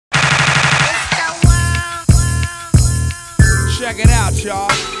Check it out, y'all.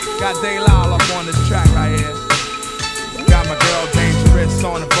 Got De La up on this track right here. Got my girl Dangerous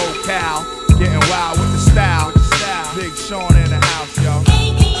on the vocal. Getting wild with the style. Big Sean in the house, y'all.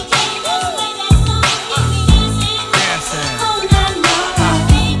 Dancing.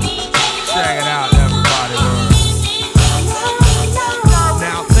 Check it out, everybody.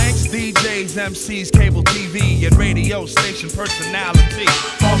 Now, thanks DJs, MCs, cable TV, and radio station personality.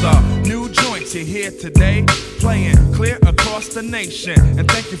 All the new joints you hear today, playing clear across the nation. And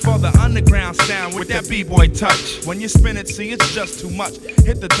thank you for the underground sound with that b-boy touch. When you spin it, see, it's just too much.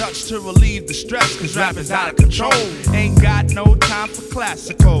 Hit the Dutch to relieve the stress, cause rap is out of control. Ain't got no time for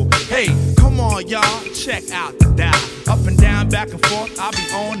classical. Hey, come on, y'all, check out the dial. Up and down, back and forth, I'll be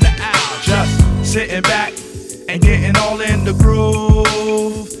on the aisle. Just sitting back and getting all in the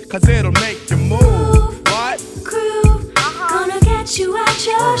groove, cause it'll make you move. What? Groove, gonna get you out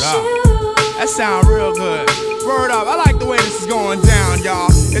your shoes. That sound real good. Word up, I like the way this is going down, y'all.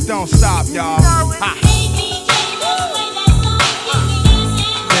 It don't stop, y'all.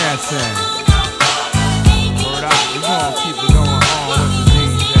 Dancing. Word up, we gonna keep it going on with the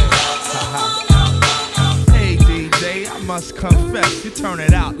DJ. Hey DJ, I must confess, you turn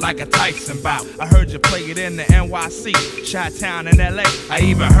it out like a Tyson bout. I heard you play it in the NYC, Chi-Town and LA. I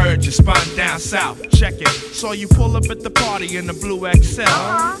even heard you spun down south. Check it, saw you pull up at the party in the blue XL.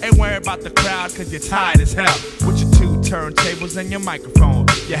 Ain't worried about the crowd cause you're tired as hell. With your 2 turntables and your microphone,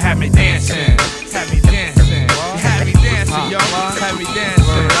 you had me dancing, had me dancing, you had me dancing, yo, had me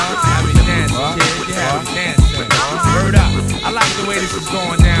dancing, had me dancing, kid, you had me dancing. Word up, I like the way this is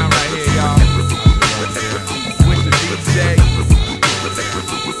going down right here, y'all. With the DJ.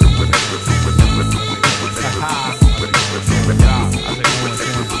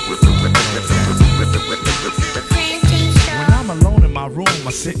 When I'm alone in my room,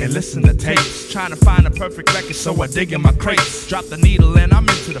 I sit and listen to tapes, trying to find the perfect record, so I dig in my crates. Drop the needle and I'm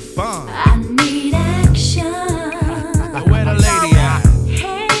into the fun. I need action. Where the lady at?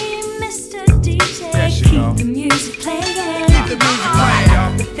 Hey, Mr. DJ, There she keep go. the music playing. Keep the music playing,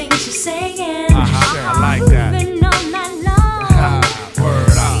 y'all. The things you're saying. I like that. Moving all night long.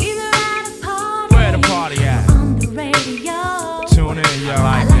 Word up. Either at a party, Where the party at? on the radio. Tune in, y'all. I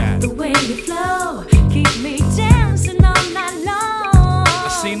Like like that. the way you flow. Keep me dancing all night long. I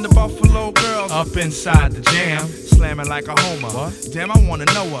seen the Buffalo girls up inside the jam, slamming like a homer. What? Damn, I wanna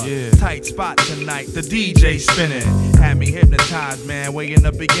know her. Yeah. Tight spot tonight, the DJ spinning. Had me hypnotized, man, way in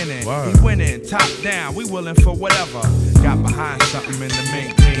the beginning. Word. We winning, top down, we willing for whatever. Got behind something in the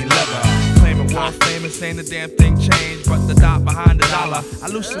mint green leather. Claiming world famous, ain't a damn thing changed, but the dot behind the dollar. I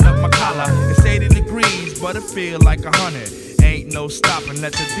loosen up my collar, it's 80 degrees, but it feel like 100. Ain't no stopping,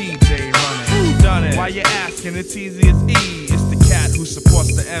 let the DJ run it. Who done it? Why you asking? It's easy as E. It's the cat who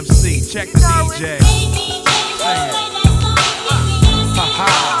supports the MC. Check the DJ. Sing it. Ha ha.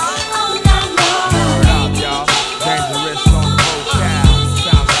 Word up, y'all. Dangerous on the vocal.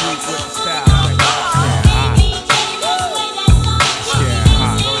 Sound sweet with the style. Scared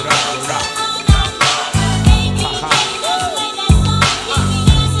hot. Word up, word up. Ha ha.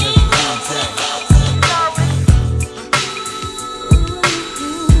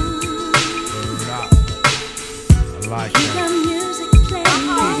 Like Keep that. the music playing.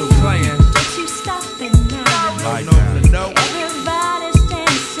 Keep it playing. Don't you stop it now. Like Everybody's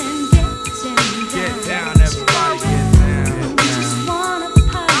dancing, Get getting down, everybody, get down. We just wanna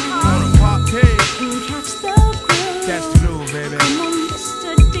party. Wanna pop, hey. Catch the groove. Catch the groove, baby. Come on,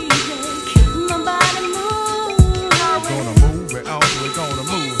 Mr. DJ, keep my body moving. We're gonna move it on, we're gonna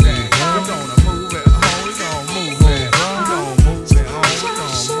move that. We're gonna move it on, we're gonna move it. We're gonna move it on, we're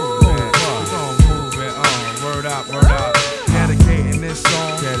gonna move it. We're gonna move it on. Word up, word up. Dedicating this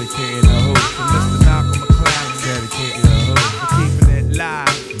song. Dedicating the hoop. To Mr. Malcolm McLaren. Dedicating the hoop. For keeping it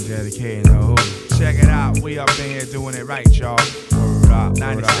live. Dedicating the hoop. Check it out, we up in here doing it right, y'all. Word up.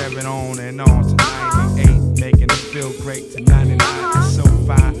 97 on and on to 98. Making it feel great to 99. It's so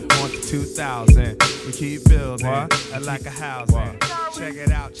fine. On to 2000. We keep building. Like a housing. Check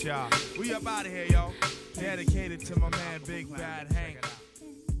it out, y'all. We up out of here, yo. Dedicated to my man Big Bad Hank.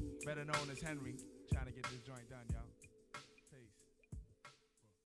 Better known as Henry. Trying to get this joint done, y'all.